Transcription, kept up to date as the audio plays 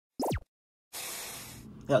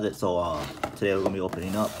Yeah, so today we're gonna be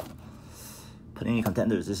opening up Panini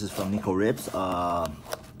Contenders. This is from RiP's.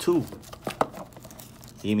 Two.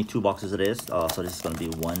 He gave me 2 boxes of this. So this is gonna be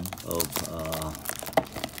one of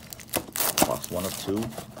box 1 of 2.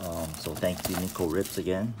 So thank you, RiP's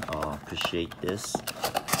again. Appreciate this.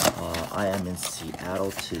 I am in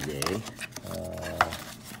Seattle today.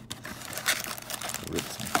 Rip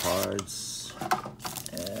some cards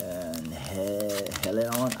and head it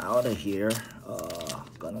on out of here.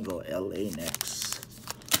 Gonna go LA next.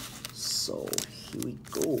 So here we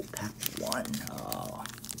go, pack 1.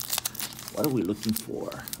 What are we looking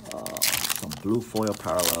for? Some blue foil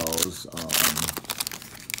parallels,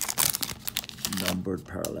 numbered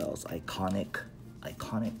parallels, iconic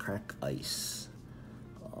crack ice,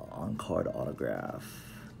 on card autograph,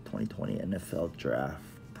 2020 NFL draft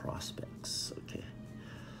prospects. Okay.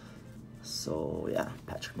 So yeah,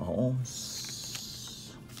 Patrick Mahomes,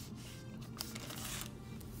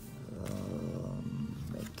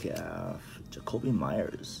 Metcalf, Jacoby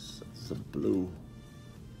Myers. This is a blue.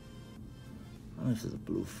 I don't know if it's a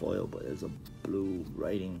blue foil, but there's a blue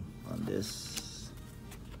writing on this.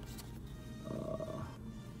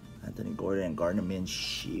 Anthony Gordon and Gardner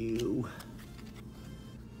Minshew,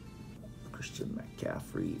 Christian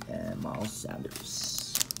McCaffrey, and Miles Sanders.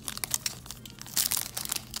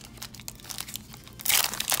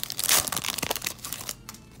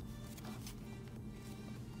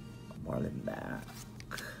 Marlon Mack,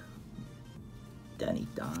 Danny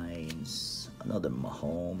Dimes, another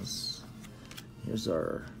Mahomes. Here's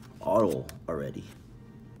our auto already.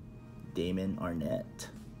 Damon Arnett.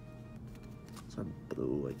 It's our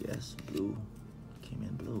blue, I guess. Blue. Came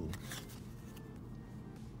in blue.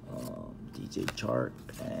 DJ Chark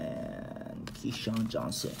and Keyshawn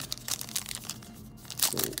Johnson.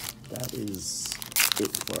 So that is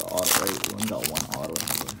it for auto, right? We only got 1 auto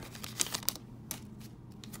here.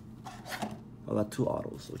 I got 2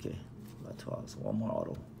 autos, okay. I got 2 autos. 1 more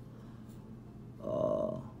auto.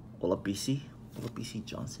 Olabisi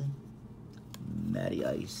Johnson, Matty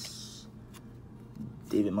Ice,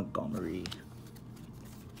 David Montgomery,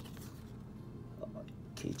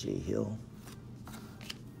 KJ Hill,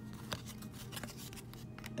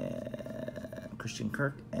 and Christian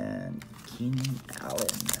Kirk, and Keenan Allen.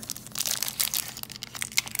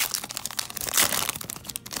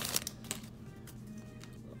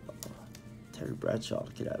 Terry Bradshaw,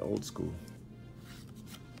 look at that, old school.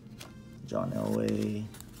 John Elway,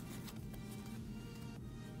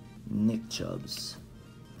 Nick Chubbs.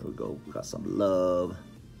 Here we go. We got some love.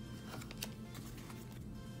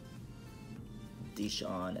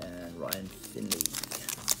 Deshaun and Ryan Finley.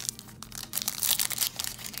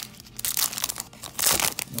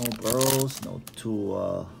 No Burrows, no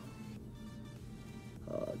Tua.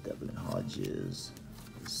 Devlin Hodges,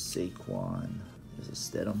 Saquon. There's a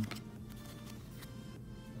Stidham.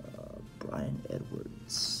 Brian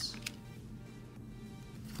Edwards.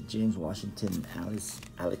 James Washington,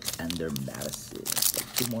 Alexander Madison.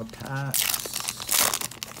 Like 2 more packs.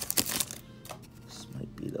 This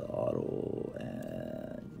might be the auto,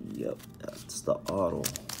 and yep, that's the auto.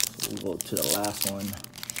 So we'll go to the last one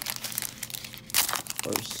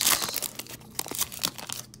first.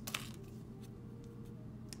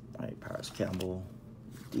 All right, Paris Campbell,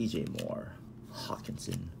 DJ Moore,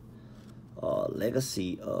 Hawkinson,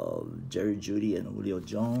 legacy of Jerry Jeudy and Julio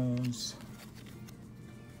Jones,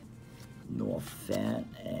 Noah Fant,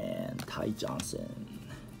 and Ty Johnson.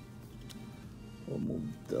 We'll move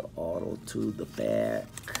the auto to the back.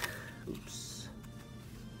 Oops.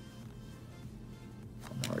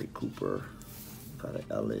 Amari Cooper. Got an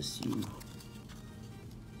LSU.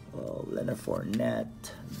 Leonard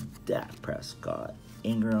Fournette. Dak Prescott.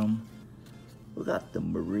 Ingram. We got the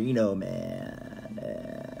Marino man.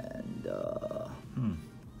 And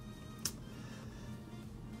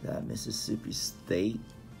that Mississippi State.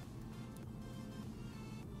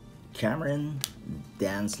 Cameron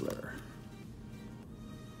Dantzler.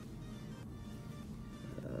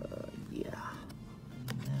 Yeah,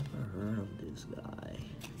 never heard of this guy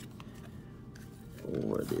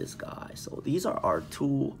or this guy. So these are our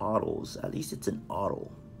 2 autos. At least it's an auto.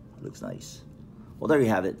 It looks nice. Well, there you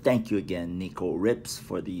have it. Thank you again, RiP's,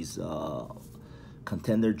 for these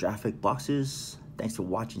contender graphic boxes. Thanks for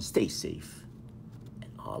watching. Stay safe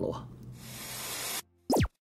and aloha.